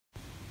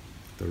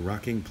The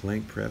rocking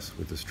plank press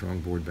with the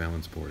StrongBoard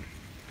balance board.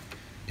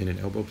 In an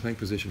elbow plank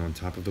position on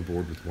top of the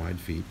board with wide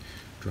feet,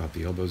 drop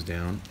the elbows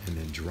down and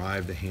then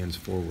drive the hands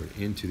forward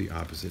into the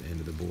opposite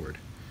end of the board.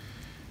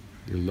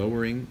 You're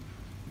lowering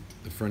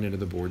the front end of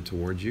the board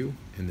towards you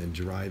and then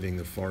driving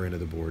the far end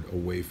of the board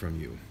away from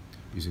you,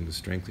 using the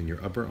strength in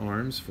your upper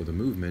arms for the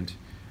movement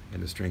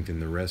and the strength in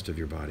the rest of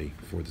your body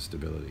for the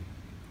stability.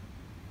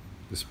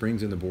 The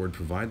springs in the board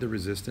provide the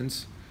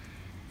resistance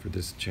for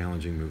this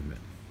challenging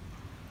movement.